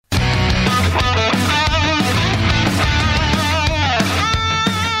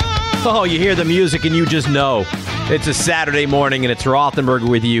Oh, you hear the music and you just know. It's a Saturday morning and it's Rothenberg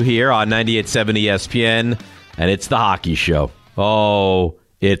with you here on 98.7 ESPN, and it's the hockey show. Oh,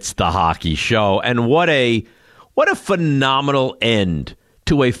 it's the hockey show. And what a phenomenal end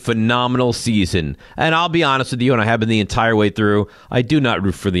to a phenomenal season. And I'll be honest with you, and I have been the entire way through, I do not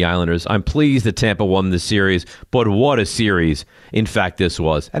root for the Islanders. I'm pleased that Tampa won this series, but what a series, in fact, this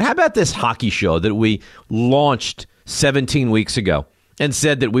was. And how about this hockey show that we launched 17 weeks ago and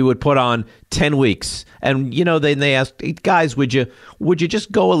said that we would put on 10 weeks? And, you know, they asked, guys, would you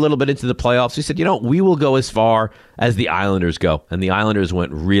just go a little bit into the playoffs? We said, we will go as far as the Islanders go. And the Islanders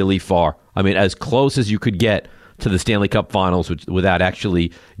went really far. I mean, as close as you could get to the Stanley Cup Finals without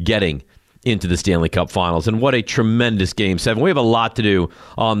actually getting into the Stanley Cup Finals. And what a tremendous Game 7. We have a lot to do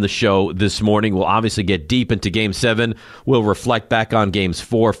on the show this morning. We'll obviously get deep into Game 7. We'll reflect back on Games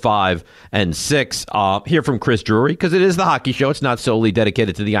 4, 5, and 6. Hear from Chris Drury, because it is the hockey show. It's not solely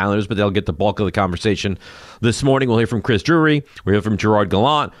dedicated to the Islanders, but they'll get the bulk of the conversation this morning. We'll hear from Chris Drury. We'll hear from Gerard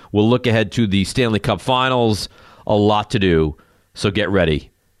Gallant. We'll look ahead to the Stanley Cup Finals. A lot to do, so get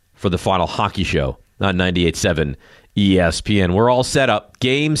ready for the final hockey show on 98.7 ESPN. We're all set up.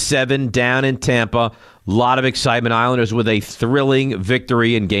 Game 7 down in Tampa. A lot of excitement. Islanders with a thrilling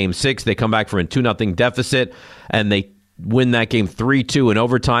victory in Game 6. They come back from a 2-0 deficit, and they win that game 3-2 in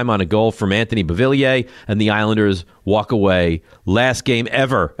overtime on a goal from Anthony Beauvillier, and the Islanders walk away. Last game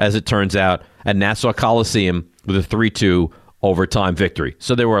ever, as it turns out, at Nassau Coliseum with a 3-2 overtime victory.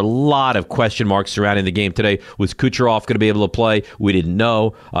 So there were a lot of question marks surrounding the game today. Was Kucherov going to be able to play? We didn't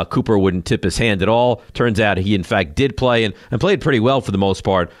know. Cooper wouldn't tip his hand at all. Turns out he, in fact, did play and played pretty well for the most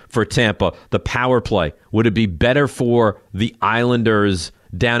part for Tampa. The power play, would it be better for the Islanders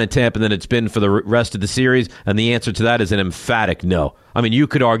down in Tampa than it's been for the rest of the series? And the answer to that is an emphatic no. I mean, you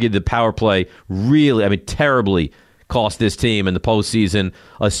could argue the power play really, terribly cost this team in the postseason,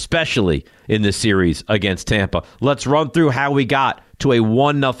 especially in this series against Tampa. Let's run through how we got to a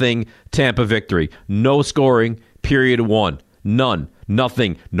 1-0 Tampa victory. No scoring, period 1. None.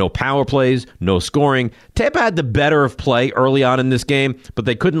 Nothing. No power plays, no scoring. Tampa had the better of play early on in this game, but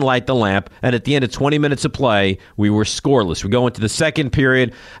they couldn't light the lamp. And at the end of 20 minutes of play, we were scoreless. We go into the second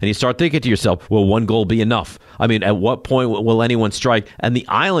period, and you start thinking to yourself, will one goal be enough? I mean, at what point will anyone strike? And the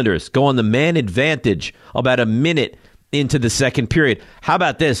Islanders go on the man advantage about a minute into the second period. How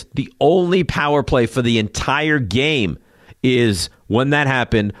about this? The only power play for the entire game is when that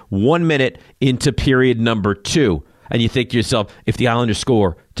happened, 1 minute into period number 2. And you think to yourself, if the Islanders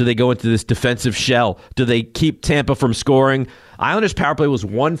score, do they go into this defensive shell? Do they keep Tampa from scoring? Islanders power play was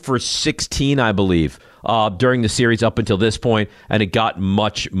 1 for 16, I believe, during the series up until this point, and it got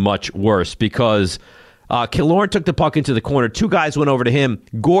much, much worse because Killorn took the puck into the corner. 2 guys went over to him.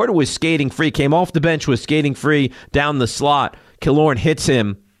 Gord was skating free, came off the bench, was skating free down the slot. Killorn hits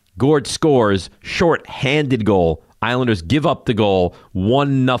him. Gord scores. Short-handed goal. Islanders give up the goal,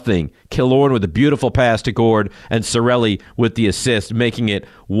 1-0. Killorn with a beautiful pass to Gord, and Cirelli with the assist, making it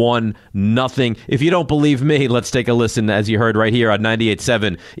 1-0. If you don't believe me, let's take a listen, as you heard right here on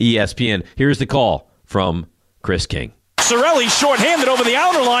 98.7 ESPN. Here's the call from Chris King. Cirelli short-handed over the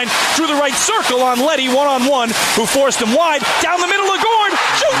outer line, through the right circle on Leddy, one-on-one, who forced him wide, down the middle of Gord,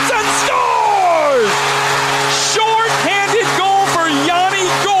 shoots and scores! Short-handed goal for Yanni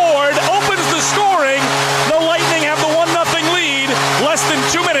Gord opens the scoring. The Lightning have the 1-0 lead, less than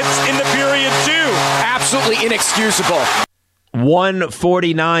 2 minutes in the period 2. Absolutely inexcusable.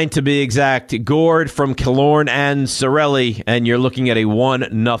 1:49 to be exact. Gord from Killorn and Cirelli, and you're looking at a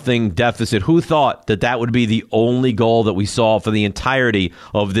 1-0 deficit. Who thought that would be the only goal that we saw for the entirety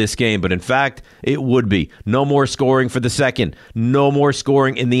of this game? But in fact, it would be. No more scoring for the second. No more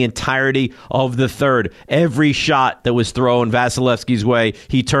scoring in the entirety of the third. Every shot that was thrown Vasilevsky's way,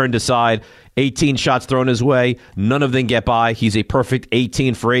 he turned aside. 18 shots thrown his way. None of them get by. He's a perfect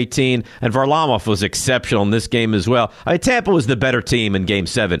 18 for 18. And Varlamov was exceptional in this game as well. Tampa was the better team in Game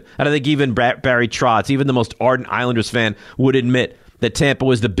 7. And I think even Barry Trotz, even the most ardent Islanders fan, would admit that Tampa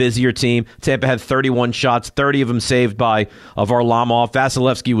was the busier team. Tampa had 31 shots, 30 of them saved by Varlamov.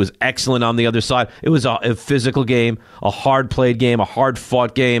 Vasilevsky was excellent on the other side. It was a physical game, a hard-played game, a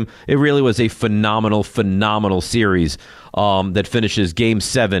hard-fought game. It really was a phenomenal, phenomenal series that finishes Game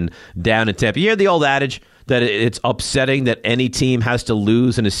 7 down in Tampa. You hear the old adage that it's upsetting that any team has to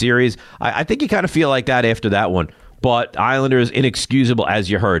lose in a series. I think you kind of feel like that after that one. But Islanders, inexcusable,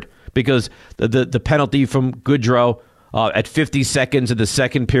 as you heard, because the penalty from Goodrow at 50 seconds of the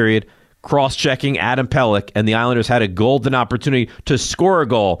second period, cross-checking Adam Pelech, and the Islanders had a golden opportunity to score a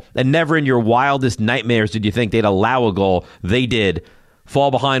goal, and never in your wildest nightmares did you think they'd allow a goal. They did. fall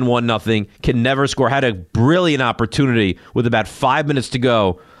behind 1-0, can never score. Had a brilliant opportunity with about 5 minutes to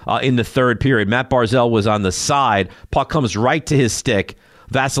go in the third period. Matt Barzal was on the side. Puck comes right to his stick.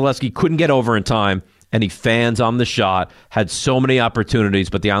 Vasilevsky couldn't get over in time, and he fans on the shot. Had so many opportunities,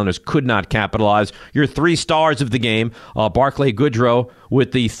 but the Islanders could not capitalize. Your 3 stars of the game, Barclay Goodrow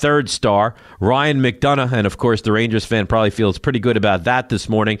with the 3rd star. Ryan McDonagh, and of course the Rangers fan probably feels pretty good about that this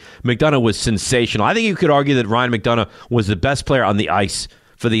morning. McDonagh was sensational. I think you could argue that Ryan McDonagh was the best player on the ice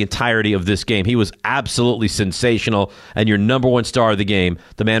for the entirety of this game. He was absolutely sensational, and your number 1 star of the game,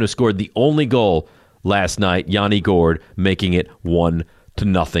 the man who scored the only goal last night, Yanni Gourde, making it 1-0.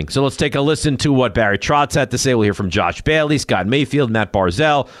 So let's take a listen to what Barry Trotz had to say. We'll hear from Josh Bailey, Scott Mayfield, Matt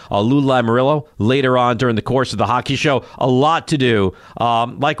Barzal, Lou Lamoriello later on during the course of the hockey show. A lot to do.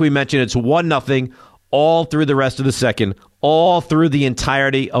 Like we mentioned, it's 1-0 all through the rest of the second, all through the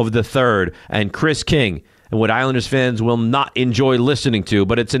entirety of the third. And Chris King, and what Islanders fans will not enjoy listening to,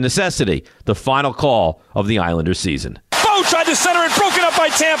 but it's a necessity, the final call of the Islanders season. Tried to center it, broken up by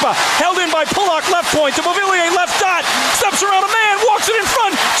Tampa. Held in by Pulock, left point to Beauvillier, left dot. Steps around a man, walks it in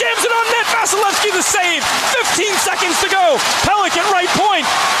front, jams it on net. Vasilevsky the save. 15 seconds to go. Pelech at right point.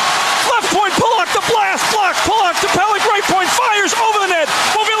 Left point, Pulock the blast. Block, Pulock to Pelech, right point. Fires over the net.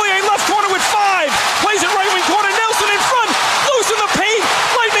 Beauvillier left corner with 5. Plays it right wing corner. Nelson in front. Loose in the paint.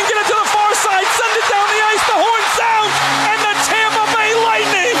 Lightning get it to the far side. Send it down the ice. The horn sounds. And the Tampa Bay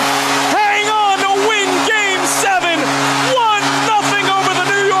Lightning hang on to win Game 7.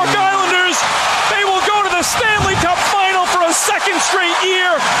 Stanley Cup final for a second straight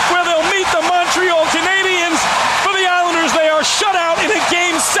year where they'll meet the Montreal Canadiens. For the Islanders, they are shut out in a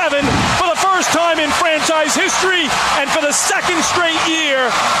Game 7 for the first time in franchise history. And for the second straight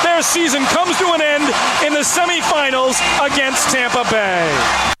year, their season comes to an end in the semifinals against Tampa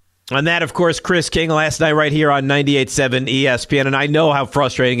Bay. And that, of course, Chris King last night right here on 98.7 ESPN. And I know how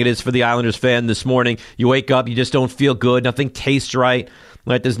frustrating it is for the Islanders fan this morning. You wake up, you just don't feel good. Nothing tastes right.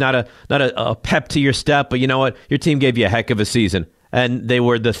 Like there's not a pep to your step. But you know what? Your team gave you a heck of a season. And they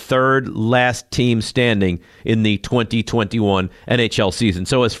were the 3rd last team standing in the 2021 NHL season.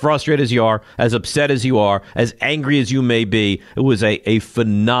 So as frustrated as you are, as upset as you are, as angry as you may be, it was a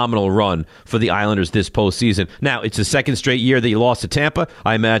phenomenal run for the Islanders this postseason. Now, it's the second straight year that you lost to Tampa.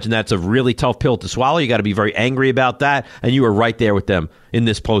 I imagine that's a really tough pill to swallow. You got to be very angry about that. And you were right there with them in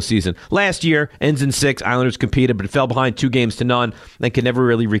this postseason. Last year, ends in 6. Islanders competed, but fell behind 2-0 and could never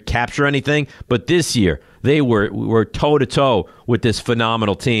really recapture anything. But this year, they were toe-to-toe with this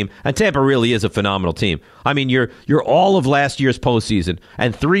phenomenal team. And Tampa really is a phenomenal team. I mean, you're all of last year's postseason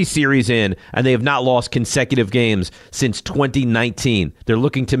and 3 series in, and they have not lost consecutive games since 2019. They're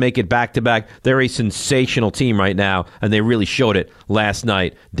looking to make it back-to-back. They're a sensational team right now, and they really showed it last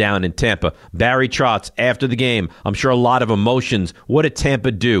night down in Tampa. Barry Trotz, after the game, I'm sure a lot of emotions. What did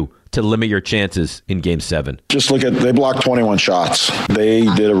Tampa do to limit your chances in Game 7? Just look at, they blocked 21 shots. They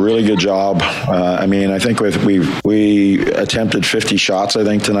did a really good job. I mean, I think we attempted 50 shots, I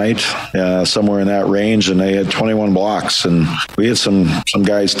think, tonight, somewhere in that range, and they had 21 blocks. And we had some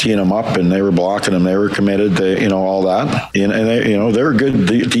guys teeing them up, and they were blocking them. They were committed, all that. And they, they're a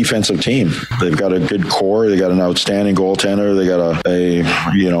good defensive team. They've got a good core. They got an outstanding goaltender. They got a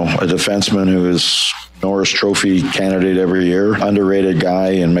defenseman who is Norris Trophy candidate every year, underrated guy,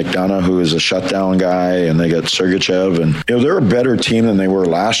 and McDonagh, who is a shutdown guy, and they got Sergachev, and they're a better team than they were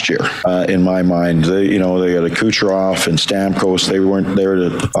last year, in my mind. They got a Kucherov and Stamkos. They weren't there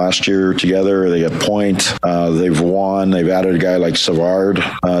last year together. They got Point. They've won. They've added a guy like Savard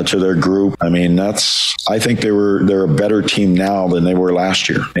to their group. I mean, I think they're a better team now than they were last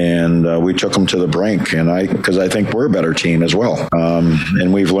year, and we took them to the brink, because I think we're a better team as well,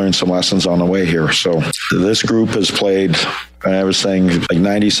 and we've learned some lessons on the way here. So this group has played, I was saying, like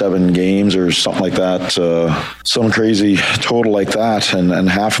 97 games or something like that, some crazy total like that, and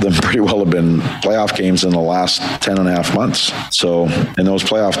half of them pretty well have been playoff games in the last 10 and a half months. So, and those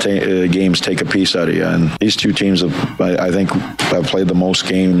playoff games take a piece out of you. And these two teams I think have played the most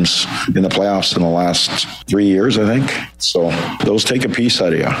games in the playoffs in the last 3 years, I think. So those take a piece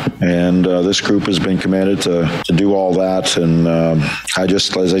out of you. And this group has been committed to do all that. And I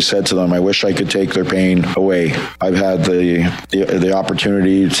just, as I said to them, I wish I could take their pain away. I've had the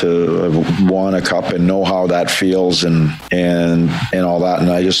opportunity to have won a cup and know how that feels and all that. And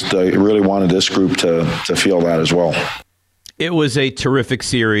I just really wanted this group to feel that as well. It was a terrific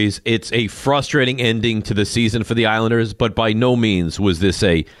series. It's a frustrating ending to the season for the Islanders, but by no means was this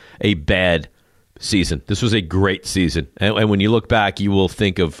a bad season. This was a great season. And when you look back, you will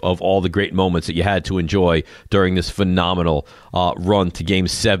think of all the great moments that you had to enjoy during this phenomenal run to Game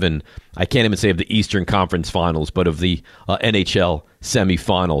 7. I can't even say of the Eastern Conference Finals, but of the NHL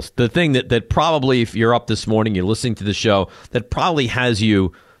semifinals. The thing that probably, if you're up this morning, you're listening to the show, that probably has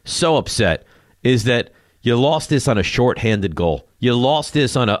you so upset is that you lost this on a shorthanded goal. You lost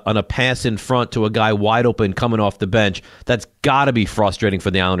this on a pass in front to a guy wide open coming off the bench. That's got to be frustrating for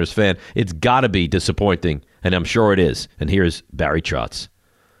the Islanders fan. It's got to be disappointing, and I'm sure it is. And here's Barry Trotz.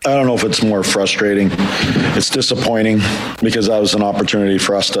 I don't know if it's more frustrating. It's disappointing because that was an opportunity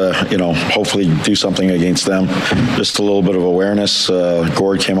for us to, hopefully do something against them. Just a little bit of awareness.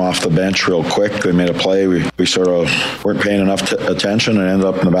 Gord came off the bench real quick. They made a play. We sort of weren't paying enough attention and ended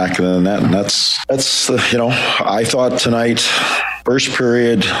up in the back of the net. And that's I thought tonight, first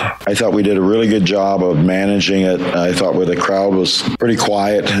period, I thought we did a really good job of managing it. I thought where the crowd was pretty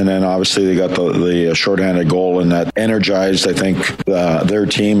quiet, and then obviously they got the shorthanded goal, and that energized, I think, their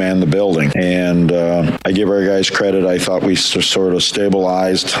team and the building. And I give our guys credit. I thought we sort of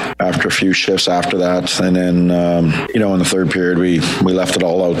stabilized after a few shifts after that, and then in the third period we left it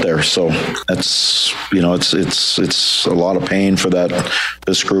all out there. So that's it's a lot of pain for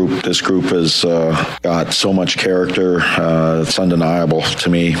this group. This group has got so much character. It's undeniable to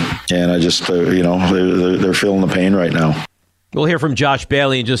me, and I just they're feeling the pain right now. We'll hear from Josh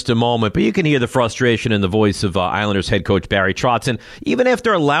Bailey in just a moment, but you can hear the frustration in the voice of Islanders head coach Barry Trotz. And even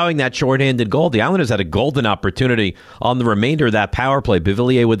after allowing that shorthanded goal, the Islanders had a golden opportunity on the remainder of that power play.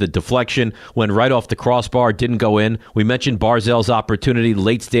 Beauvillier with a deflection went right off the crossbar, didn't go in. We mentioned Barzal's opportunity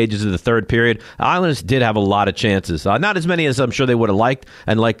late stages of the third period. The Islanders did have a lot of chances. Not as many as I'm sure they would have liked.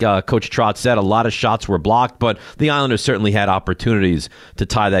 And like Coach Trotz said, a lot of shots were blocked, but the Islanders certainly had opportunities to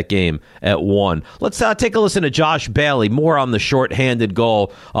tie that game at 1. Let's take a listen to Josh Bailey, more on the shorthanded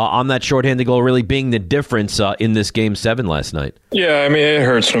goal, on that shorthanded goal really being the difference in this Game 7 last night. Yeah, I mean, it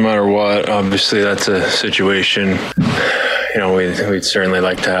hurts no matter what. Obviously, that's a situation, we'd certainly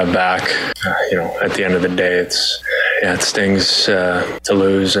like to have back. At the end of the day, it stings to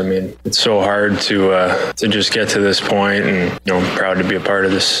lose. I mean, it's so hard to just get to this point, and I'm proud to be a part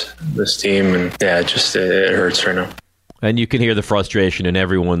of this team. And yeah, it hurts right now. And you can hear the frustration in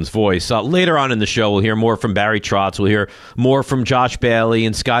everyone's voice. Later on in the show, we'll hear more from Barry Trotz. We'll hear more from Josh Bailey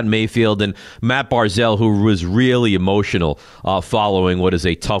and Scott Mayfield and Matt Barzal, who was really emotional following what is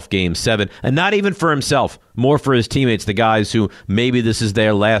a tough Game 7. And not even for himself, more for his teammates, the guys who maybe this is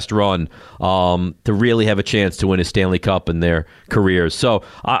their last run to really have a chance to win a Stanley Cup in their careers. So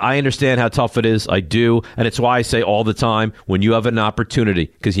I understand how tough it is. I do. And it's why I say all the time, when you have an opportunity,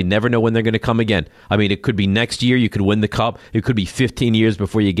 because you never know when they're going to come again. I mean, it could be next year. You could win the Cup. It could be 15 years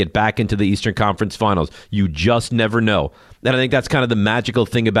before you get back into the Eastern Conference Finals. You just never know. And I think that's kind of the magical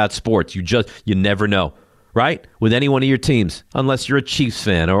thing about sports. You never know. Right? With any one of your teams, unless you're a Chiefs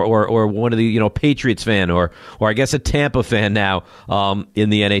fan or one of the Patriots fan or I guess a Tampa fan now in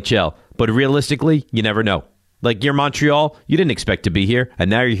the NHL. But realistically, you never know. Like you're Montreal, you didn't expect to be here, and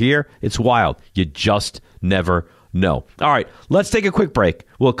now you're here. It's wild. You just never know. All right, let's take a quick break.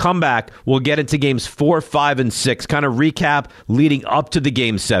 We'll come back. We'll get into games 4, 5, and 6, kind of recap leading up to the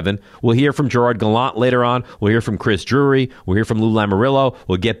Game 7. We'll hear from Gerard Gallant later on. We'll hear from Chris Drury. We'll hear from Lou Lamoriello.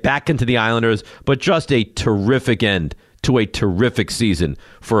 We'll get back into the Islanders, but just a terrific end to a terrific season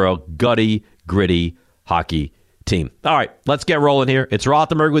for a gutty, gritty hockey team. All right, let's get rolling here. It's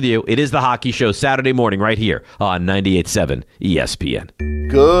Rothenberg with you. It is the Hockey Show Saturday morning right here on 98.7 ESPN.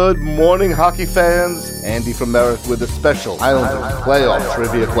 Good morning, hockey fans. Andy from Merrick with a special Islanders playoff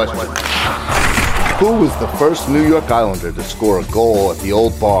trivia question. Who was the first New York Islander to score a goal at the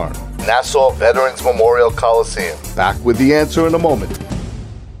Old Barn, Nassau Veterans Memorial Coliseum? Back with the answer in a moment.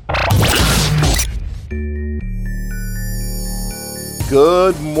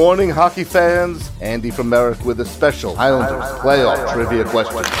 Good morning, hockey fans. Andy from Merrick with a special Islanders playoff trivia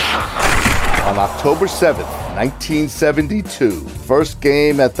question. On October 7th, 1972, first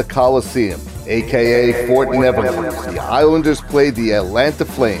game at the Coliseum, a.k.a. Fort Netherlands, the Islanders played the Atlanta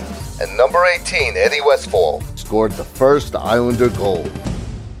Flames, and number 18, Eddie Westfall, scored the first Islander goal.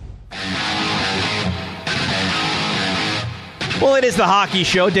 Well, it is the Hockey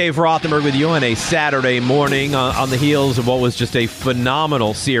Show. Dave Rothenberg with you on a Saturday morning on the heels of what was just a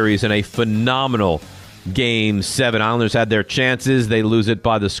phenomenal series and a phenomenal Game 7. Islanders had their chances. They lose it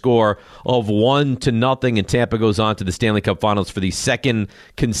by the score of 1-0, and Tampa goes on to the Stanley Cup Finals for the second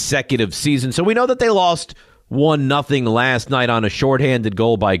consecutive season. So we know that they lost 1-0 last night on a shorthanded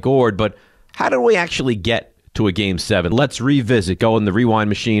goal by Gord, but how did we actually get to a Game 7? Let's revisit, go in the rewind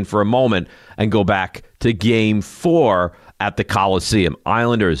machine for a moment, and go back to Game 4 at the Coliseum.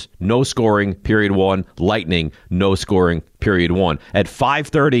 Islanders, no scoring, period 1. Lightning, no scoring, period 1. At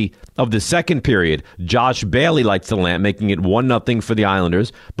 5:30 of the second period, Josh Bailey lights the lamp, making it 1-0 for the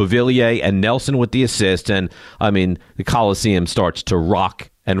Islanders. Beauvillier and Nelson with the assist, and, the Coliseum starts to rock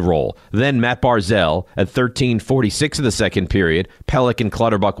and roll. Then Matt Barzal at 13:46 of the second period. Pelech and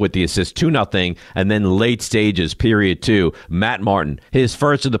Clutterbuck with the assist, 2-0. And then late stages, period 2. Matt Martin, his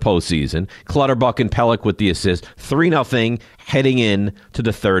first of the postseason. Clutterbuck and Pelech with the assist, 3-0 heading in to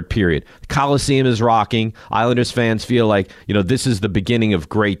the third period. The Coliseum is rocking. Islanders fans feel like, this is the beginning of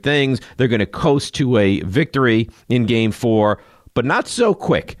great things. They're going to coast to a victory in Game 4, but not so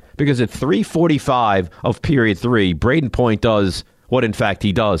quick, because at 3:45 of period 3, Braden Point does what in fact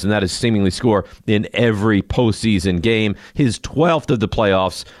he does, and that is seemingly score in every postseason game. His 12th of the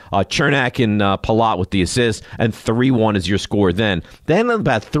playoffs. Chernak and Palat with the assist, and 3-1 is your score then. Then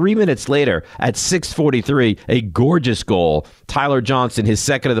about 3 minutes later, at 6:43, a gorgeous goal. Tyler Johnson, his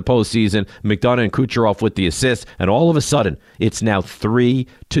second of the postseason. McDonough and Kucherov with the assist, and all of a sudden, it's now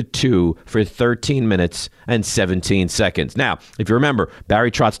 3-2 for 13 minutes and 17 seconds. Now, if you remember,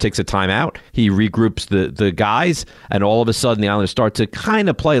 Barry Trotz takes a timeout. He regroups the guys, and all of a sudden, the Islanders start to kind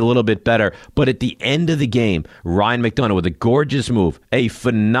of play a little bit better. But at the end of the game, Ryan McDonough with a gorgeous move, a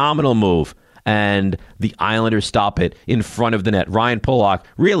phenomenal move, and the Islanders stop it in front of the net. Ryan Pulock,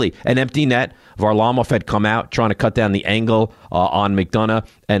 really an empty net. Varlamov had come out trying to cut down the angle on McDonough,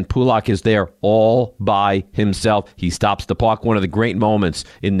 and Pulock is there all by himself. He stops the puck, one of the great moments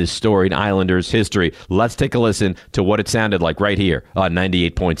in this storied Islanders history. Let's take a listen to what it sounded like right here on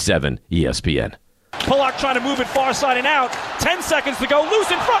 98.7 ESPN. Pulock trying to move it far side and out. 10 seconds to go.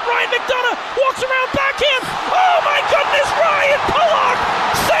 Loose in front. Ryan McDonough walks around backhand. Oh my goodness, Ryan Pulock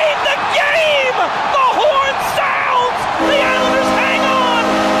saved the game! The horn sounds! The Islanders hang on!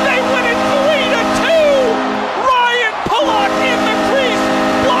 They win it 3-2! Ryan Pulock in the crease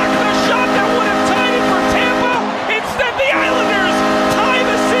blocked the shot that would have tied it for Tampa. Instead, the Islanders tie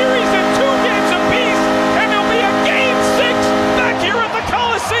the series in 2 games apiece, and there'll be a Game 6 back here at the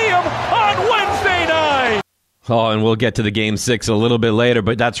Coliseum on Wednesday night. Oh, and we'll get to the Game 6 a little bit later,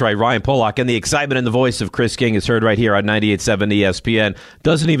 but that's right, Ryan Pulock, and the excitement in the voice of Chris King is heard right here on 98.7 ESPN.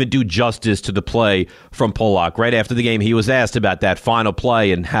 Doesn't even do justice to the play from Pulock. Right after the game, he was asked about that final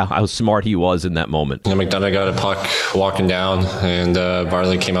play and how smart he was in that moment. McDonough got a puck walking down, and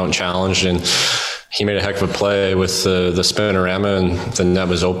Varley came out and challenged, and he made a heck of a play with the spinorama, and the net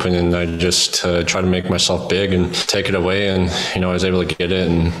was open, and I just tried to make myself big and take it away, and I was able to get it.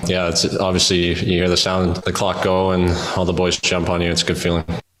 And yeah, it's obviously you hear the sound, the clock go, and all the boys jump on you. It's a good feeling.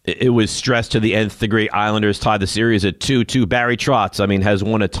 It was stressed to the nth degree. Islanders tied the series at 2-2. Barry Trotz, has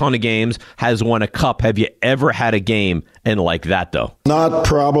won a ton of games, has won a cup. Have you ever had a game and like that, though? Not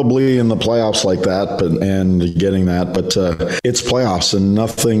probably in the playoffs like that, but getting that. But it's playoffs, and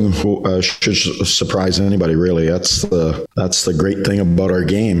nothing should surprise anybody, really. That's the great thing about our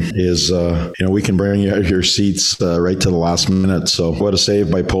game is, we can bring you out of your seats right to the last minute. So what a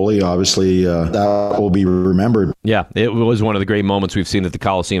save by Pulley. Obviously, that will be remembered. Yeah, it was one of the great moments we've seen at the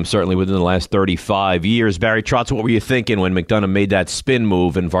Coliseum, certainly within the last 35 years. Barry Trotz, what were you thinking when McDonough made that spin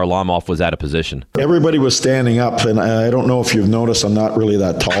move and Varlamov was out of position? Everybody was standing up, and I don't know if you've noticed, I'm not really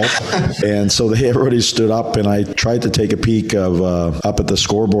that tall. And so everybody stood up, and I tried to take a peek of up at the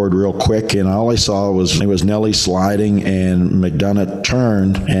scoreboard real quick, and all I saw was Nelly sliding, and McDonough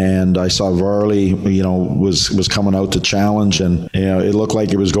turned, and I saw Varley, was coming out to challenge, and it looked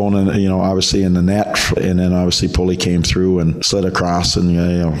like it was going in, obviously in the net, and then obviously Pulley came through and slid across and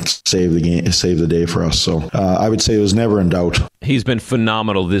saved the game, saved the day for us. So I would say it was never in doubt. He's been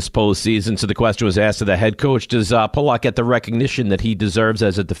phenomenal this postseason. So the question was asked to the head coach, does Pulock get the recognition that he deserves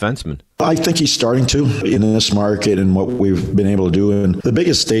as a defenseman? I think he's starting to in this market and what we've been able to do. And the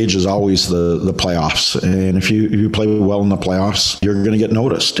biggest stage is always the playoffs. And if you play well in the playoffs, you're going to get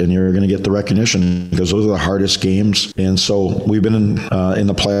noticed and you're going to get the recognition because those are the hardest games. And so we've been in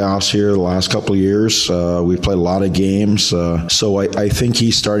the playoffs here the last couple of years. We've played a lot of games. So I think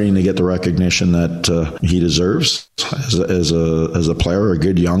he's starting to get the recognition that he deserves as a player, a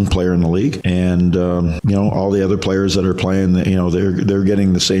good young player in the league. And, all the other players that are playing, they're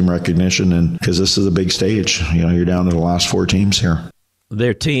getting the same recognition. And because this is a big stage, you're down to the last 4 teams here.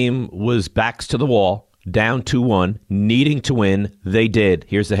 Their team was backs to the wall, down 2-1, needing to win. They did.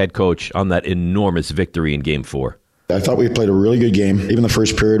 Here's the head coach on that enormous victory in Game 4. I thought we played a really good game. Even the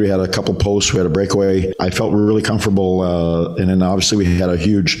first period, we had a couple posts, we had a breakaway. I felt really comfortable. And then obviously we had a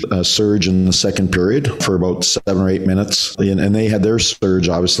huge surge in the second period for about 7 or 8 minutes. And they had their surge,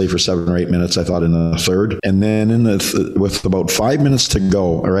 obviously, for 7 or 8 minutes, I thought, in the third. And then with about 5 minutes to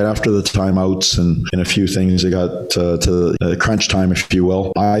go, right after the timeouts and a few things, it got to the crunch time, if you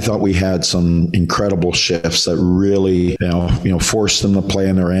will. I thought we had some incredible shifts that really, forced them to play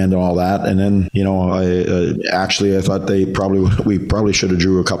in their end and all that. And then, I thought we probably should have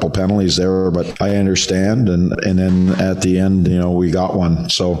drew a couple penalties there, but I understand. And then at the end, we got one.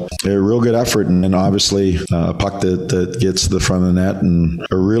 So a real good effort. And then obviously a puck that gets to the front of the net, and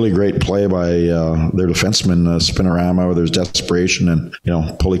a really great play by their defenseman, Spinorama, where there's desperation, and,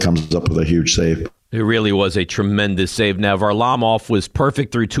 Pulley comes up with a huge save. It really was a tremendous save. Now, Varlamov was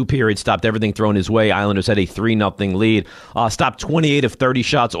perfect through 2 periods, stopped everything thrown his way. Islanders had a 3-0 lead. Stopped 28 of 30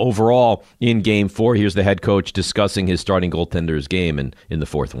 shots overall in Game 4. Here's the head coach discussing his starting goaltender's game in the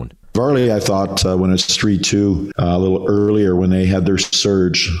fourth one. Varley, I thought when it's 3-2, a little earlier when they had their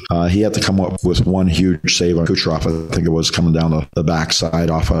surge, he had to come up with one huge save on Kucherov. I think it was coming down the backside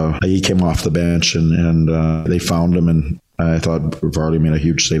he came off the bench and they found him, and I thought Varley made a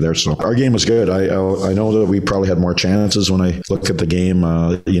huge save there. So our game was good. I know that we probably had more chances when I look at the game.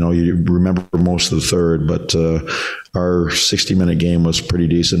 You remember most of the third, but our 60-minute game was pretty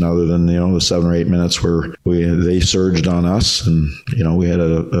decent, other than the 7 or 8 minutes where they surged on us, and we had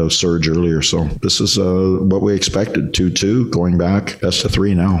a surge earlier. So this is what we expected. 2-2 going back, best of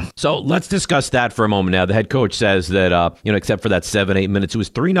 3 now. So let's discuss that for a moment. Now the head coach says that except for that 7-8 minutes, it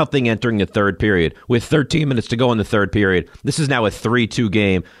was 3-0 entering the third period with 13 minutes to go in the third period. This is now a 3-2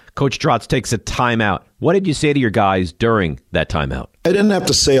 game. Coach Trotz takes a timeout. What did you say to your guys during that timeout? I didn't have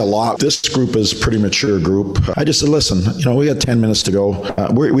to say a lot. This group is a pretty mature group. I just said, listen, we got 10 minutes to go.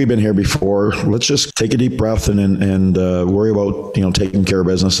 We've been here before. Let's just take a deep breath and worry about, taking care of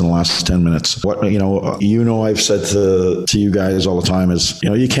business in the last 10 minutes. I've said to you guys all the time is,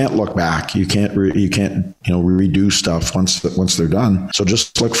 you can't look back. You can't redo stuff once they're done. So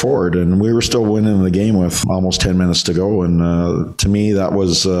just look forward. And we were still winning the game with almost 10 minutes to go. And to me, that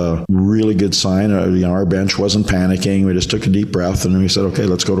was a really good sign. Our bench wasn't panicking. We just took a deep breath and we said, okay,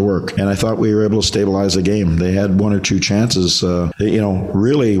 let's go to work. And I thought we were able to stabilize the game. They had 1 or 2 chances.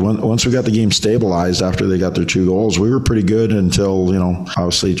 Really, once we got the game stabilized after they got their 2 goals, we were pretty good until,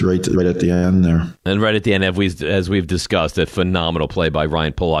 obviously right at the end there. And right at the end, as we've discussed, that phenomenal play by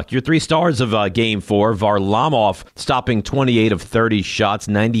Ryan Pulock. Your 3 stars of Game 4, Varlamov stopping 28 of 30 shots,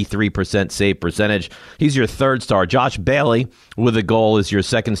 93% save percentage. He's your 3rd star. Josh Bailey with a goal is your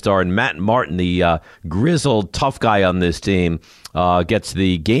 2nd star. And Matt Martin, the grizzled tough guy on this team, gets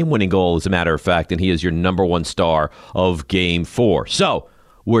the game-winning goal, as a matter of fact, and he is your number 1 star of Game 4. So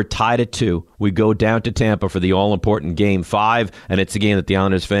we're tied at 2. We go down to Tampa for the all-important Game 5, and it's a game that the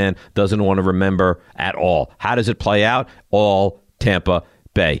Islanders fan doesn't want to remember at all. How does it play out? All Tampa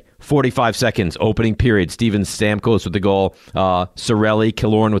Bay. 45 seconds, opening period. Steven Stamkos with the goal. Cirelli,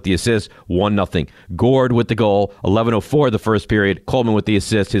 Killorn with the assist. 1-0. Gord with the goal. 11:04 the first period. Coleman with the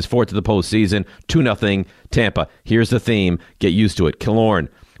assist. His 4th of the postseason. 2-0 Tampa. Here's the theme. Get used to it. Killorn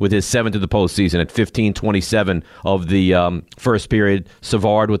with his 7th of the postseason at 15:27 of the first period.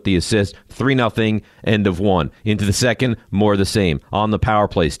 Savard with the assist. 3-0, end of 1. Into the second, more of the same. On the power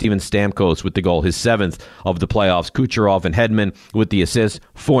play, Steven Stamkos with the goal, his 7th of the playoffs. Kucherov and Hedman with the assist.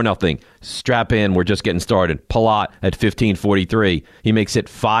 4-0. Strap in, we're just getting started. Palat at 15:43. He makes it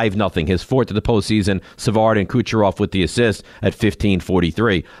 5-0, his 4th of the postseason. Savard and Kucherov with the assist at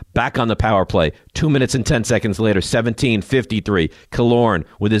 15:43. Back on the power play, 2 minutes and 10 seconds later, 17:53. Killorn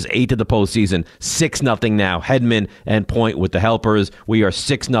with his 8th of the postseason. 6-0 now. Hedman and Point with the helpers. We are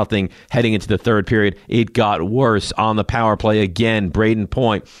 6-0 heading into the third period. It got worse on the power play again. Braden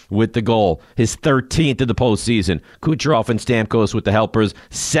Point with the goal, his 13th of the postseason. Kucherov and Stamkos with the helpers.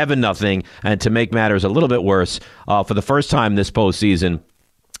 7-0. And to make matters a little bit worse, for the first time this postseason,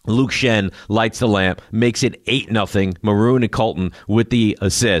 Luke Shen lights the lamp, makes it 8-0. Maroon and Colton with the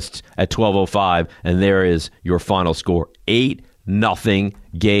assists at 12:05. And there is your final score. 8-0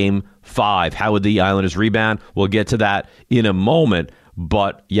 Game 5. How would the Islanders rebound? We'll get to that in a moment.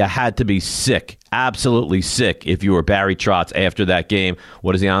 But you had to be sick, absolutely sick, if you were Barry Trotz after that game.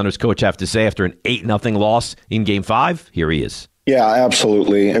 What does the Islanders coach have to say after an 8-0 loss in Game 5? Here he is. Yeah,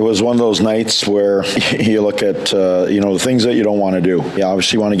 absolutely. It was one of those nights where you look at, the things that you don't want to do. Yeah,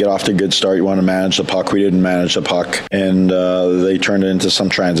 obviously you want to get off to a good start. You want to manage the puck. We didn't manage the puck, and they turned it into some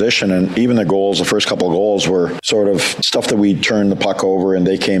transition. And even the first couple of goals were sort of stuff that we turned the puck over, and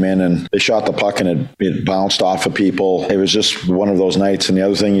they came in and they shot the puck and it bounced off of people. It was just one of those nights. And the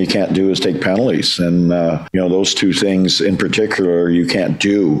other thing you can't do is take penalties. And, those two things in particular you can't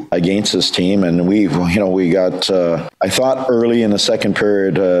do against this team. And we got, I thought early in the second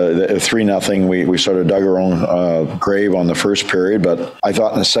period, 3-0, we sort of dug our own grave on the first period, but I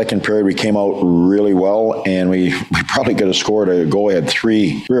thought in the second period we came out really well, and we probably could have scored a goal. We had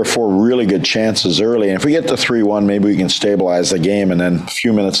three or four really good chances early, and if we get to 3-1, maybe we can stabilize the game, and then a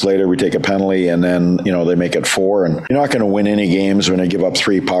few minutes later we take a penalty, and then they make it 4, and you're not going to win any games when they give up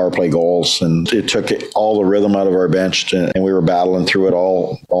 3 power play goals, and it took all the rhythm out of our bench, and we were battling through it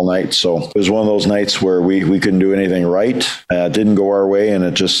all night. So it was one of those nights where we couldn't do anything right. Didn't go our way, and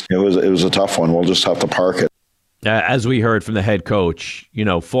it was a tough one. We'll just have to park it. As we heard from the head coach,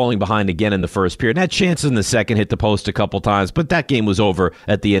 falling behind again in the first period. Had chances in the second, hit the post a couple times, but that game was over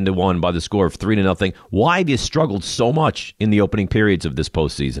at the end of one by the score of 3-0. Why have you struggled so much in the opening periods of this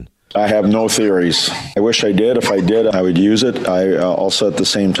postseason? I have no theories. I wish I did. If I did, I would use it. I also at the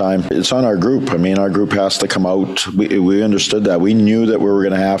same time, it's on our group. I mean, our group has to come out. We understood that. We knew that we were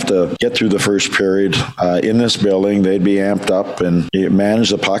going to have to get through the first period in this building. They'd be amped up and manage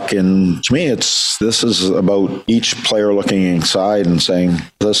the puck. And to me, this is about each player looking inside and saying,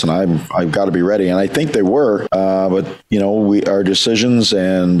 listen, I've got to be ready. And I think they were. But, our decisions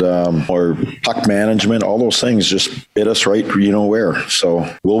and our puck management, all those things just bit us right, where. So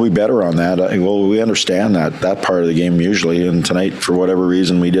we'll be better on that. We understand that part of the game usually, and tonight, for whatever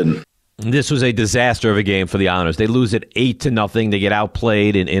reason, we didn't. This was a disaster of a game for the Islanders. They lose it 8-0. They get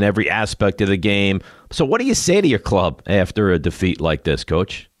outplayed in every aspect of the game. So what do you say to your club after a defeat like this,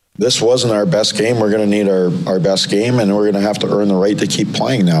 Coach? This wasn't our best game. We're going to need our best game, and we're going to have to earn the right to keep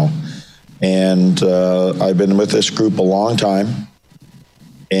playing now. And I've been with this group a long time,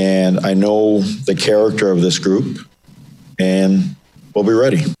 and I know the character of this group, and we'll be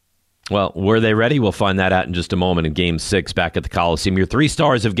ready. Well, were they ready? We'll find that out in just a moment in Game 6 back at the Coliseum. Your 3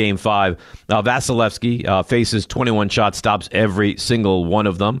 stars of Game 5. Vasilevsky faces 21 shots, stops every single one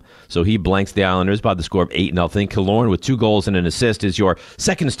of them. So he blanks the Islanders by the score of 8-0. Killorn with 2 goals and an assist is your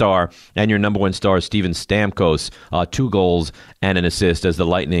second star. And your number 1 star, Steven Stamkos, 2 goals and an assist as the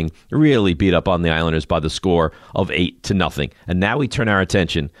Lightning really beat up on the Islanders by the score of 8-0. And now we turn our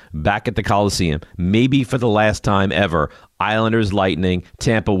attention back at the Coliseum, maybe for the last time ever. Islanders, Lightning.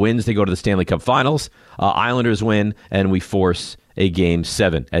 Tampa wins. They go to the Stanley Cup Finals. Islanders win, and we force a Game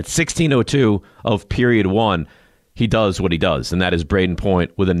 7. At 16:02 of period 1, he does what he does, and that is Brayden Point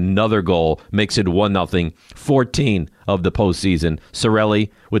with another goal, makes it 1-0, 14 of the postseason.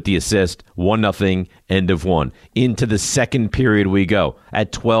 Cirelli with the assist, 1-0, end of 1. Into the second period we go.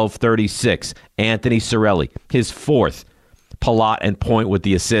 At 12:36, Anthony Cirelli, his 4th. Palat and Point with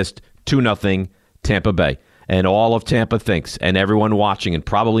the assist, 2-0, Tampa Bay. And all of Tampa thinks, and everyone watching, and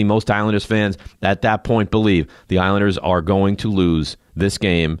probably most Islanders fans at that point believe, the Islanders are going to lose this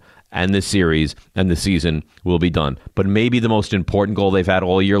game and this series, and the season will be done. But maybe the most important goal they've had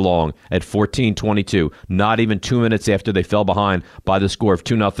all year long at 14:22, not even 2 minutes after they fell behind by the score of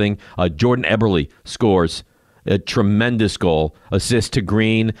 2-0, Jordan Eberle scores a tremendous goal, assist to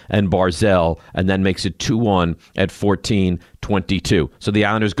Green and Barzell, and then makes it 2-1 at 14:22. So the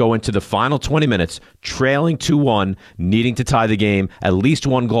Islanders go into the final 20 minutes trailing 2-1, needing to tie the game, at least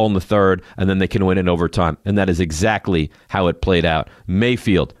 1 goal in the third, and then they can win in overtime. And that is exactly how it played out.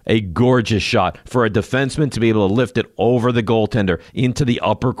 Mayfield, a gorgeous shot for a defenseman to be able to lift it over the goaltender into the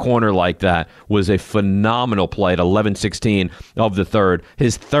upper corner like that was a phenomenal play at 11:16 of the third,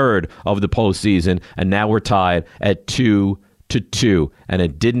 his 3rd of the postseason, and now we're tied at 2-2. And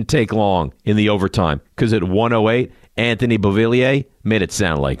it didn't take long in the overtime, because at 1:08, Anthony Beauvillier made it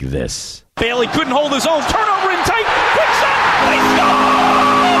sound like this. Bailey couldn't hold his own. Turnover in tight. Quick shot. They score!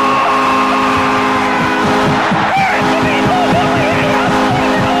 Anthony Beauvillier has won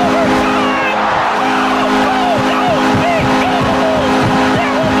in overtime! Big goal!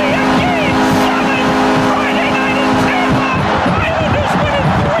 There will be a Game 7 Friday night in Tampa. Islanders win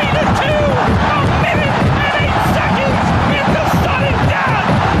it 3-2. A minute and 8 seconds into sudden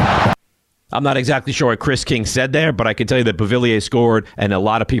death. I'm not exactly sure what Chris King said there, but I can tell you that Beauvillier scored, and a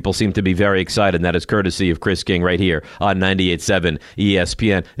lot of people seem to be very excited, and that is courtesy of Chris King right here on 98.7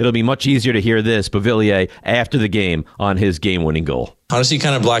 ESPN. It'll be much easier to hear this, Beauvillier, after the game on his game-winning goal. Honestly,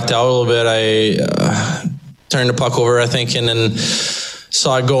 kind of blacked out a little bit. I turned the puck over, I think, and then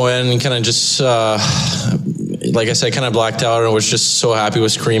saw it go in and kind of just like I said, kind of blacked out and was just so happy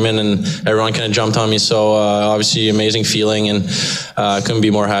with screaming, and everyone kind of jumped on me. So obviously amazing feeling, and couldn't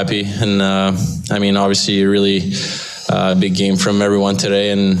be more happy. And I mean, obviously really big game from everyone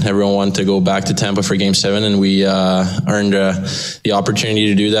today, and everyone wanted to go back to Tampa for Game 7, and we earned the opportunity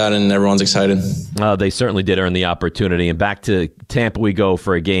to do that, and everyone's excited. They certainly did earn the opportunity. And back to Tampa we go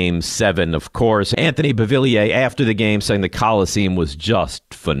for a Game 7, of course. Anthony Beauvillier, after the game, saying the Coliseum was just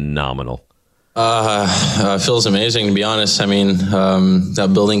phenomenal. Feels amazing, to be honest. I mean,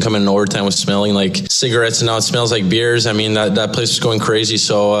 that building coming in overtime was smelling like cigarettes, and now it smells like beers. I mean, that place was going crazy.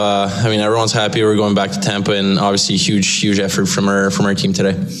 So, I mean, everyone's happy we're going back to Tampa, and obviously huge effort from our team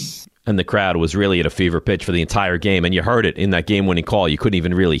today. And the crowd was really at a fever pitch for the entire game, and you heard it in that game-winning call. You couldn't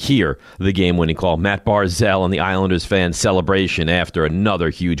even really hear the game-winning call. Matt Barzal and the Islanders fans' celebration after another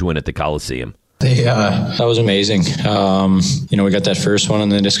huge win at the Coliseum. That was amazing. We got that first one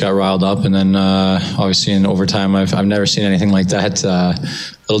and then just got riled up, and then obviously in overtime, I've never seen anything like that. A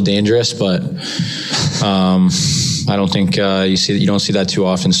little dangerous, but I don't think you don't see that too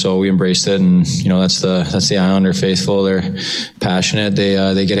often. So we embraced it, and that's the Islander faithful. They're passionate.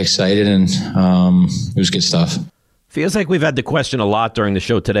 They get excited, and it was good stuff. Feels like we've had the question a lot during the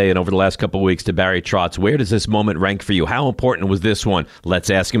show today and over the last couple of weeks to Barry Trotz. Where does this moment rank for you? How important was this one? Let's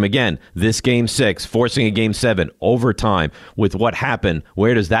ask him again. This Game 6, forcing a Game 7, overtime, with what happened,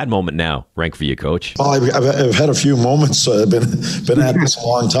 where does that moment now rank for you, Coach? Well, I've had a few moments. I've been at this a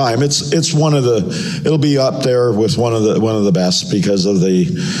long time. It's one of the. It'll be up there with one of the best because of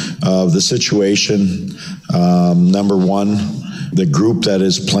the situation. Number one, the group that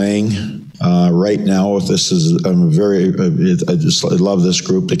is playing. Right now, this is I love this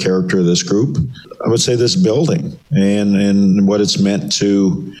group, the character of this group. I would say this building and what it's meant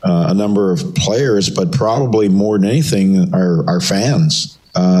to a number of players, but probably more than anything, our fans.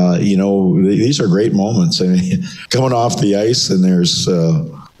 These are great moments. I mean, coming off the ice and there's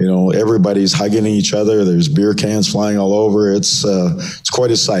everybody's hugging each other. There's beer cans flying all over. It's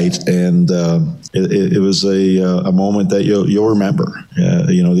quite a sight, and it was a moment that you'll remember.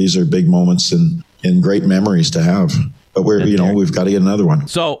 These are big moments and great memories to have. But we've got to get another one.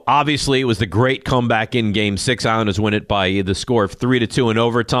 So obviously it was the great comeback in Game 6. Islanders win it by the score of 3-2 in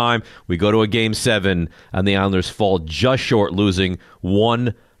overtime. We go to a Game 7, and the Islanders fall just short, losing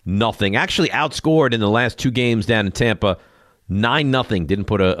 1-0. Actually outscored in the last two games down in Tampa. 9-0, didn't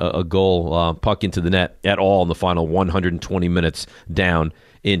put a goal puck into the net at all in the final 120 minutes down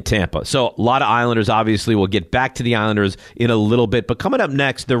in Tampa. So a lot of Islanders, obviously. We'll get back to the Islanders in a little bit. But coming up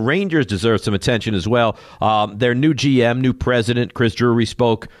next, the Rangers deserve some attention as well. Their new GM, new president, Chris Drury,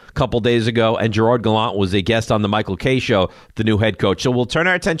 spoke a couple days ago, and Gerard Gallant was a guest on the Michael Kay Show, the new head coach. So we'll turn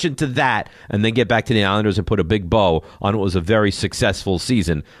our attention to that and then get back to the Islanders and put a big bow on what was a very successful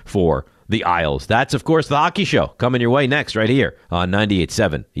season for the Isles. That's, of course, the Hockey Show coming your way next right here on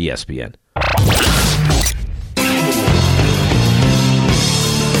 98.7 ESPN.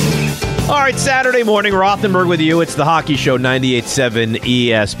 All right, Saturday morning, Rothenberg with you. It's the Hockey Show, 98.7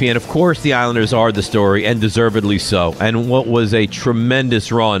 ESPN. Of course, the Islanders are the story, and deservedly so. And what was a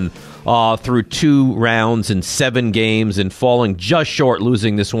tremendous run through 2 rounds and 7 games and falling just short,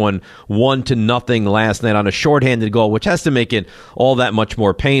 losing this one 1-0 last night on a shorthanded goal, which has to make it all that much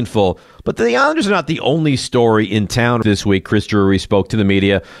more painful. But the Islanders are not the only story in town this week. Chris Drury spoke to the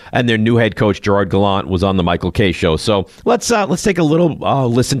media, and their new head coach, Gerard Gallant, was on the Michael Kay Show. So let's take a little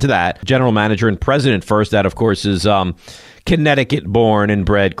listen to that. General manager and president first. That, of course, is Connecticut-born and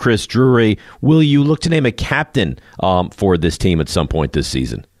bred Chris Drury. Will you look to name a captain for this team at some point this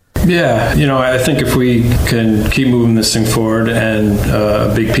season? Yeah, I think if we can keep moving this thing forward, and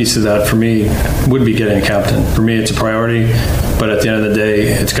a big piece of that for me would be getting a captain. For me, it's a priority, but at the end of the day,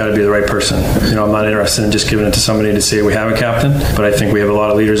 it's got to be the right person. I'm not interested in just giving it to somebody to say we have a captain, but I think we have a lot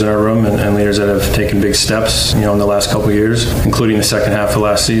of leaders in our room and leaders that have taken big steps, in the last couple of years, including the second half of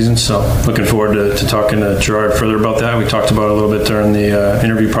last season. So looking forward to talking to Gerard further about that. We talked about it a little bit during the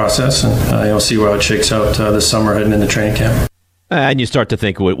interview process, and see how it shakes out this summer heading into training camp. And you start to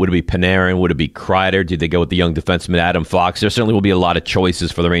think, would it be Panarin? Would it be Kreider? Did they go with the young defenseman Adam Fox? There certainly will be a lot of choices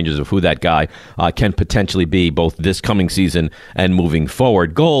for the Rangers of who that guy can potentially be, both this coming season and moving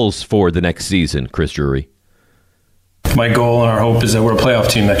forward. Goals for the next season, Chris Drury? My goal and our hope is that we're a playoff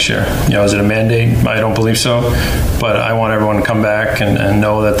team next year. Is it a mandate? I don't believe so. But I want everyone to come back and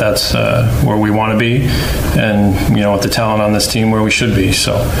know that that's where we want to be, and with the talent on this team where we should be.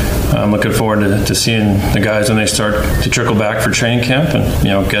 So I'm looking forward to seeing the guys when they start to trickle back for training camp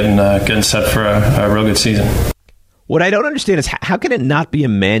and getting set for a real good season. What I don't understand is how can it not be a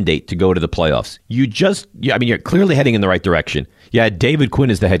mandate to go to the playoffs? You're clearly heading in the right direction. You had David Quinn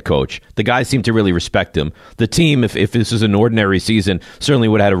as the head coach. The guys seemed to really respect him. The team, if this was an ordinary season, certainly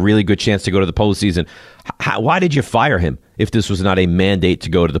would have had a really good chance to go to the postseason. Why did you fire him if this was not a mandate to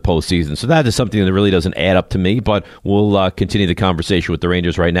go to the postseason? So that is something that really doesn't add up to me, but we'll continue the conversation with the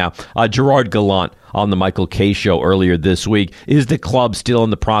Rangers right now. Gerard Gallant on the Michael Kay Show earlier this week. Is the club still in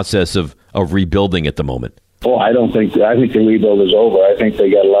the process of rebuilding at the moment? Oh, I think the rebuild is over. I think they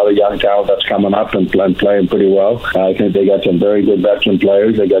got a lot of young talent that's coming up and playing pretty well. I think they got some very good veteran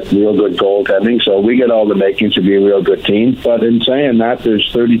players. They got real good goaltending. So we get all the makings to be a real good team. But in saying that,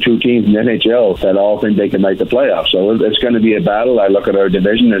 there's 32 teams in the NHL that all think they can make the playoffs. So it's going to be a battle. I look at our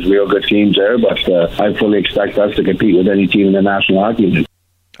division. There's real good teams there, but I fully expect us to compete with any team in the National Hockey League.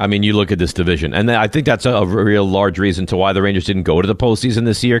 I mean, you look at this division, and I think that's a real large reason to why the Rangers didn't go to the postseason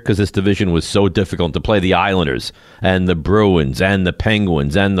this year, because this division was so difficult to play. The Islanders and the Bruins and the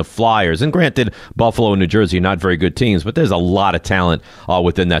Penguins and the Flyers. And granted, Buffalo and New Jersey are not very good teams, but there's a lot of talent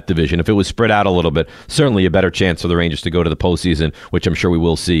within that division. If it was spread out a little bit, certainly a better chance for the Rangers to go to the postseason, which I'm sure we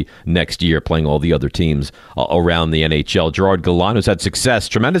will see next year, playing all the other teams around the NHL. Gerard Gallant, who's had success,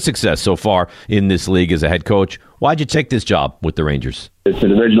 tremendous success so far in this league as a head coach. Why'd you take this job with the Rangers? It's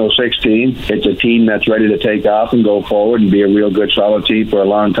an original 16. It's a team that's ready to take off and go forward and be a real good, solid team for a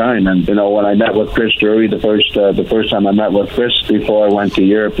long time. And when I met with Chris Drury the first time I met with Chris before I went to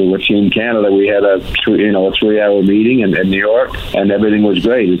Europe with Team Canada, we had a 3-hour meeting in New York, and everything was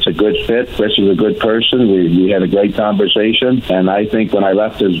great. It's a good fit. Chris is a good person. We had a great conversation, and I think when I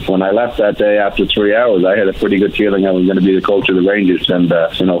left that day after 3 hours, I had a pretty good feeling I was going to be the coach of the Rangers. And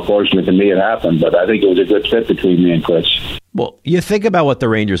fortunately for me, it happened. But I think it was a good fit between me and Chris. Well, you think about what the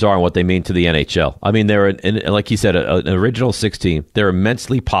Rangers are and what they mean to the NHL. I mean, they're, like you said, an original 16. They're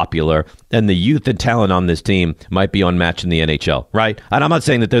immensely popular, and the youth and talent on this team might be unmatched in the NHL, right? And I'm not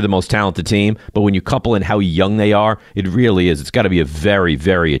saying that they're the most talented team, but when you couple in how young they are, it really is. It's got to be a very,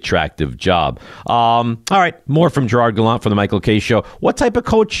 very attractive job. All right, more from Gerard Gallant from the Michael Kay Show. What type of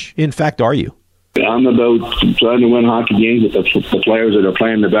coach, in fact, are you? I'm about trying to win hockey games with the players that are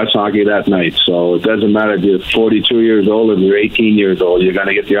playing the best hockey that night. So it doesn't matter if you're 42 years old or you're 18 years old. You're going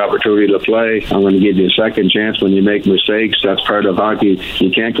to get the opportunity to play. I'm going to give you a second chance when you make mistakes. That's part of hockey.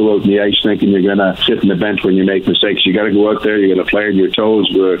 You can't go out in the ice thinking you're going to sit in the bench when you make mistakes. You got to go out there. You're going to play on your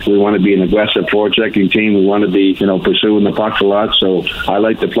toes. We want to be an aggressive forechecking team. We want to be, pursuing the puck a lot. So I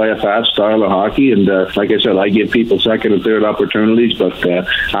like to play a fast style of hockey. And like I said, I give people second and third opportunities. But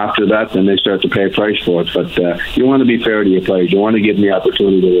after that, then they start to pay a price for it. But you want to be fair to your players. You want to give them the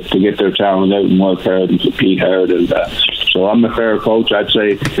opportunity to get their talent out and work hard and compete hard. And so I'm a fair coach. I'd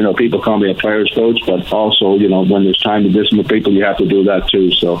say, people call me a player's coach, but also, when there's time to discipline people, you have to do that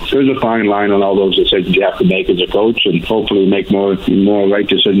too. So there's a fine line on all those decisions you have to make as a coach, and hopefully make more right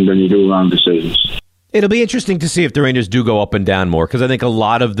decisions than you do wrong decisions. It'll be interesting to see if the Rangers do go up and down more, because I think a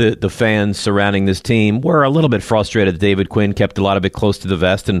lot of the fans surrounding this team were a little bit frustrated that David Quinn kept a lot of it close to the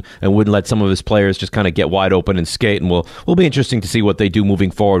vest and wouldn't let some of his players just kind of get wide open and skate. And will be interesting to see what they do moving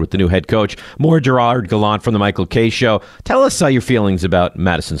forward with the new head coach. More Gerard Gallant from the Michael Kay Show. Tell us your feelings about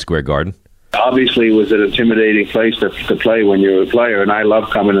Madison Square Garden. Obviously, it was an intimidating place to play when you were a player, and I love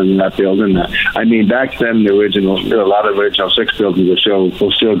coming in that building. I mean, back then, a lot of original six buildings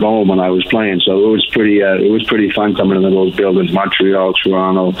were still going when I was playing, so it was pretty fun coming into those buildings. Montreal,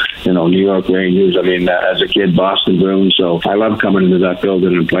 Toronto, New York Rangers. I mean, as a kid, Boston Bruins. So I love coming into that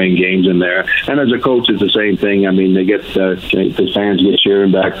building and playing games in there. And as a coach, it's the same thing. I mean, they get the fans get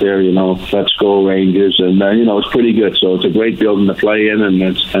cheering back there. Let's go Rangers, and it's pretty good. So it's a great building to play in,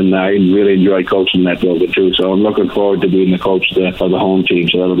 and I really enjoy coaching that building too. So I'm looking forward to being the coach of the home team.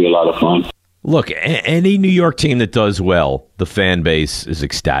 So that'll be a lot of fun. Look, any New York team that does well, the fan base is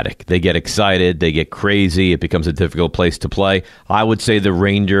ecstatic. They get excited. They get crazy. It becomes a difficult place to play. I would say the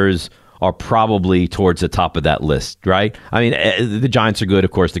Rangers are probably towards the top of that list, right? I mean, the Giants are good. Of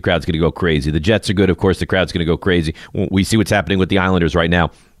course, the crowd's going to go crazy. The Jets are good. Of course, the crowd's going to go crazy. We see what's happening with the Islanders right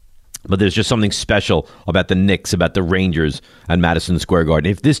now. But there's just something special about the Knicks, about the Rangers, and Madison Square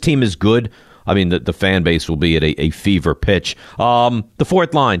Garden. If this team is good, I mean, the fan base will be at a fever pitch. The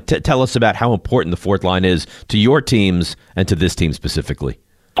fourth line, tell us about how important the fourth line is to your teams and to this team specifically.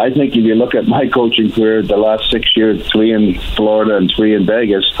 I think if you look at my coaching career, the last 6 years, 3 in Florida and 3 in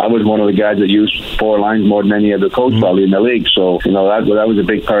Vegas, I was one of the guys that used 4 lines more than any other coach probably in the league. So, that was a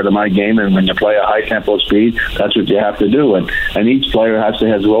big part of my game. And when you play a high-tempo speed, that's what you have to do. And each player has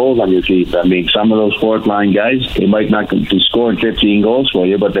roles on your team. I mean, some of those fourth-line guys, they might not be scoring 15 goals for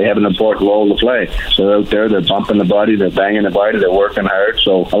you, but they have an important role to play. So they're out there, they're bumping the body, they're banging the body, they're working hard.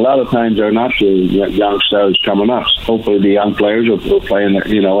 So a lot of times they're not the young stars coming up. Hopefully the young players will play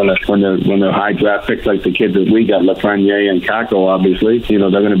in and when they're high draft picks like the kids that we got, Lafreniere and Kako, obviously, they're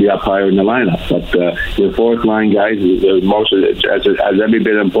going to be up higher in the lineup. But your fourth line guys, as every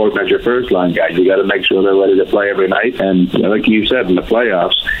bit important as your first line guys. You got to make sure they're ready to play every night. And like you said, in the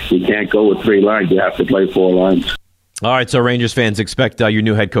playoffs, you can't go with 3 lines. You have to play 4 lines. All right, so Rangers fans, expect your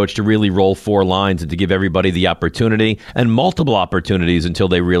new head coach to really roll 4 lines and to give everybody the opportunity and multiple opportunities until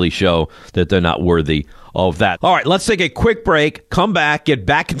they really show that they're not worthy of that. All right, let's take a quick break, come back, get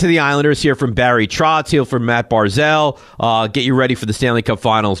back into the Islanders, hear from Barry Trotz, hear from Matt Barzal, get you ready for the Stanley Cup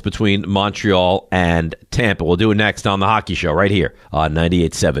Finals between Montreal and Tampa. We'll do it next on The Hockey Show right here on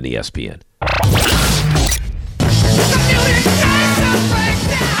 98.7 ESPN.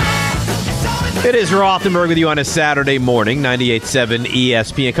 It is Rothenberg with you on a Saturday morning, 98.7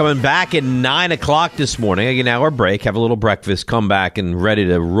 ESPN. Coming back at 9 o'clock this morning. Again, hour break, have a little breakfast, come back and ready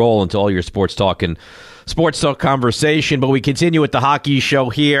to roll into all your sports talk conversation. But we continue with the Hockey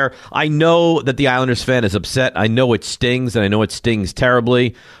Show here. I know that the Islanders fan is upset. I know it stings, and I know it stings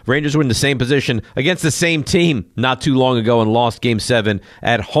terribly. Rangers were in the same position against the same team not too long ago and lost Game 7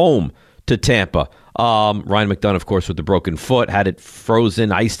 at home to Tampa. Ryan McDonough, of course, with the broken foot, had it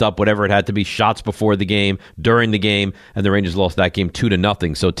frozen, iced up, whatever it had to be, shots before the game, during the game, and the Rangers lost that game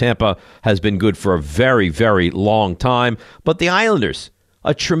 2-0. So Tampa has been good for a very, very long time. But the Islanders,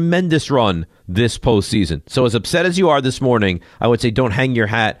 a tremendous run this postseason. So as upset as you are this morning, I would say don't hang your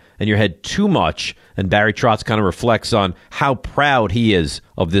hat and your head too much. And Barry Trotz kind of reflects on how proud he is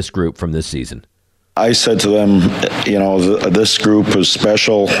of this group from this season. I said to them, this group is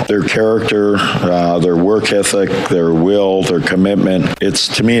special. Their character, their work ethic, their will, their commitment.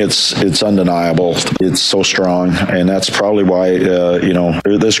 To me, it's undeniable. It's so strong, and that's probably why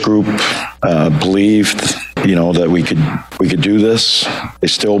this group believed that we could do this. They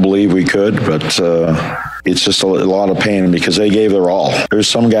still believe we could, but it's just a lot of pain because they gave their all. There's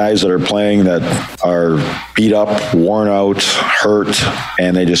some guys that are playing that are beat up, worn out, hurt,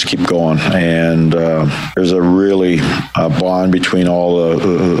 and they just keep going. And there's a really bond between all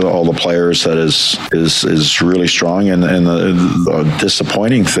the players that is really strong. And the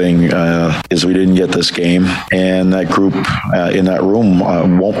disappointing thing is we didn't get this game, and that group in that room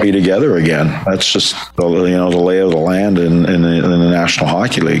won't be together again. That's just the lay of the land in the National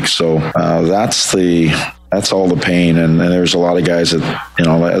Hockey League. So that's all the pain, and there's a lot of guys that,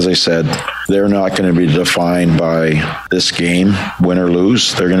 as I said, they're not going to be defined by this game, win or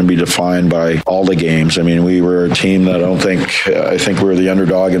lose. They're going to be defined by all the games. I mean, we were a team that I think we were the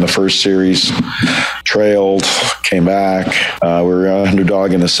underdog in the first series, trailed, came back. We were an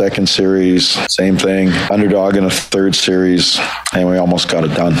underdog in the second series, same thing, underdog in the third series, and we almost got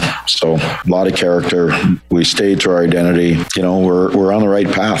it done. So a lot of character. We stayed to our identity. We're on the right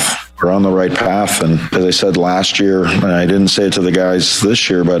path. We're on the right path. And as I said last year, and I didn't say it to the guys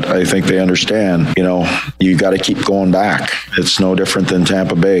this year, but I think they understand, you got to keep going back. It's no different than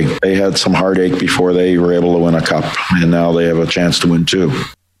Tampa Bay. They had some heartache before they were able to win a cup, and now they have a chance to win 2.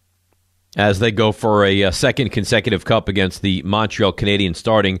 As they go for a second consecutive cup against the Montreal Canadiens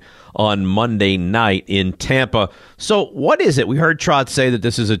starting on Monday night in Tampa. So what is it? We heard Trotz say that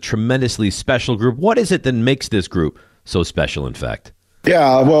this is a tremendously special group. What is it that makes this group so special, in fact?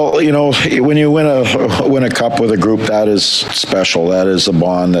 Yeah, well, when you win a cup with a group, that is special. That is a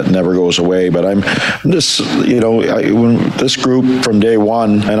bond that never goes away. But I'm just, when this group from day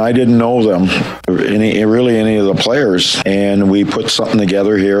one, and I didn't know them, any of the players, and we put something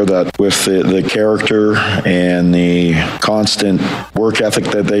together here that with the character and the constant work ethic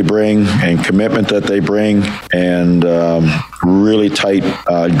that they bring and commitment that they bring, and really tight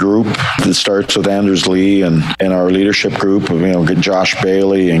group that starts with Anders Lee and our leadership group of Josh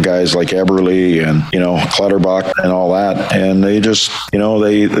Bailey and guys like Eberle and Clutterbuck and all that, and they just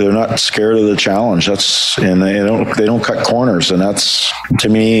they're not scared of the challenge. And they don't cut corners, and that's, to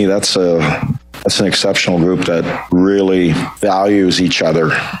me, that's an exceptional group that really values each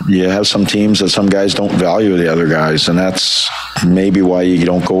other. You have some teams that some guys don't value the other guys, and that's maybe why you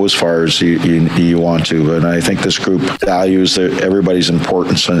don't go as far as you want to. And I think this group values everybody's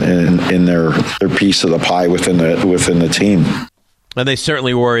importance in their piece of the pie within the team. And they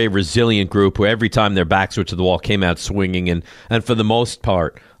certainly were a resilient group who every time their backs were to the wall came out swinging, and for the most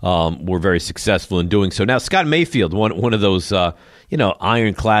part were very successful in doing so. Now, Scott Mayfield, one of those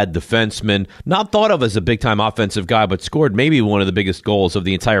ironclad defensemen, not thought of as a big-time offensive guy, but scored maybe one of the biggest goals of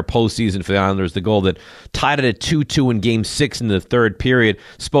the entire postseason for the Islanders, the goal that tied it at 2-2 in Game 6 in the third period,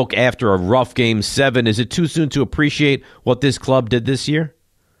 spoke after a rough Game 7. Is it too soon to appreciate what this club did this year?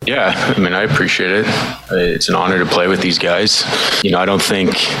 Yeah, I mean, I appreciate it. It's an honor to play with these guys. I don't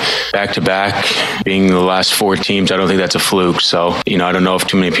think back-to-back, being the last 4 teams, I don't think that's a fluke. So, I don't know if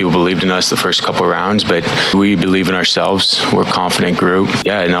too many people believed in us the first couple of rounds, but we believe in ourselves. We're a confident group.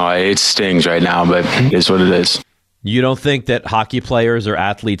 Yeah, no, it stings right now, but it is what it is. You don't think that hockey players or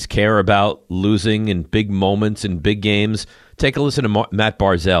athletes care about losing in big moments in big games? Take a listen to Matt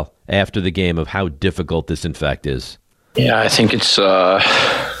Barzal after the game of how difficult this, in fact, is. Yeah, I think it's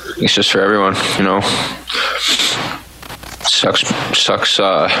just for everyone, Sucks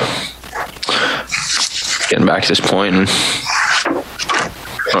getting back to this point and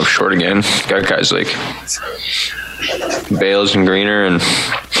I'm short again. Got guys like Bales and Greener and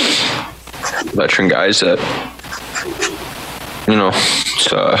veteran guys that, it's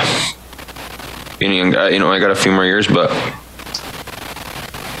being a young guy, I got a few more years, but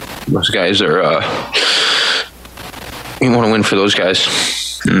those guys are you want to win for those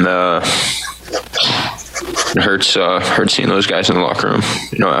guys, and it hurts seeing those guys in the locker room.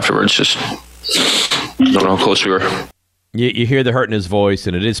 Afterwards, just don't know how close we were. You hear the hurt in his voice,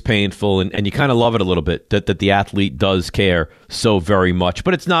 and it is painful, and you kind of love it a little bit that the athlete does care so very much.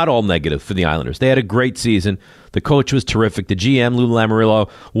 But it's not all negative for the Islanders. They had a great season. The coach was terrific. The GM, Lou Lamoriello,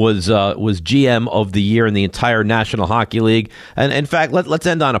 was GM of the year in the entire National Hockey League. And in fact, let's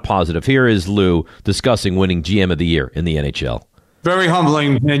end on a positive. Here is Lou discussing winning GM of the year in the NHL. Very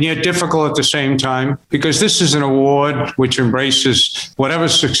humbling and yet difficult at the same time, because this is an award which embraces whatever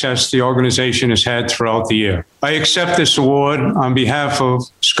success the organization has had throughout the year. I accept this award on behalf of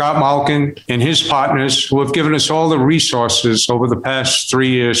Scott Malkin and his partners who have given us all the resources over the past 3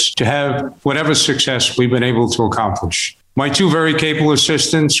 years to have whatever success we've been able to accomplish. My 2 very capable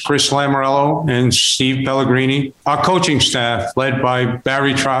assistants, Chris Lamoriello and Steve Pellegrini, our coaching staff led by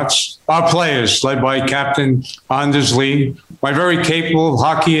Barry Trotz, our players led by Captain Anders Lee, my very capable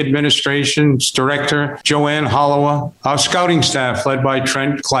hockey administration's director, Joanne Hollowa, our scouting staff led by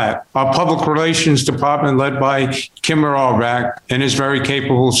Trent Klatt, our public relations department led by Kimmer Auerbach and his very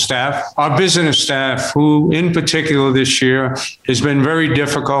capable staff, our business staff, who in particular this year has been very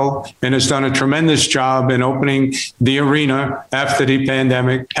difficult and has done a tremendous job in opening the arena after the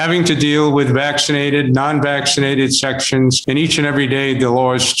pandemic, having to deal with vaccinated, non-vaccinated sections, and each and every day the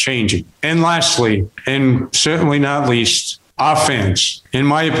law is changing. And lastly, and certainly not least, our fans. In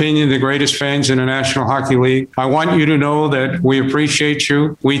my opinion, the greatest fans in the National Hockey League. I want you to know that we appreciate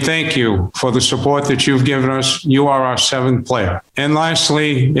you. We thank you for the support that you've given us. You are our 7th player. And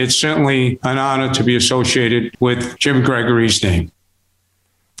lastly, it's certainly an honor to be associated with Jim Gregory's name.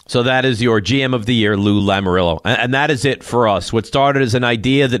 So that is your GM of the year, Lou Lamoriello. And that is it for us. What started as an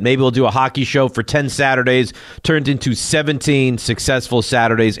idea that maybe we'll do a hockey show for 10 Saturdays turned into 17 successful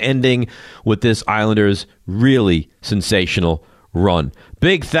Saturdays, ending with this Islanders' really sensational run.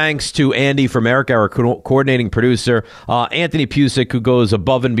 Big thanks to Andy from Eric, our coordinating producer, Anthony Pusick, who goes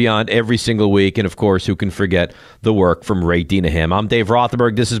above and beyond every single week, and of course, who can forget the work from Ray Dieneham. I'm Dave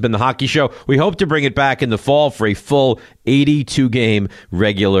Rothenberg. This has been The Hockey Show. We hope to bring it back in the fall for a full 82-game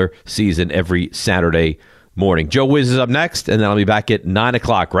regular season every Saturday morning. Joe Wiz is up next, and then I'll be back at 9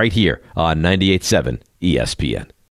 o'clock right here on 98.7 ESPN.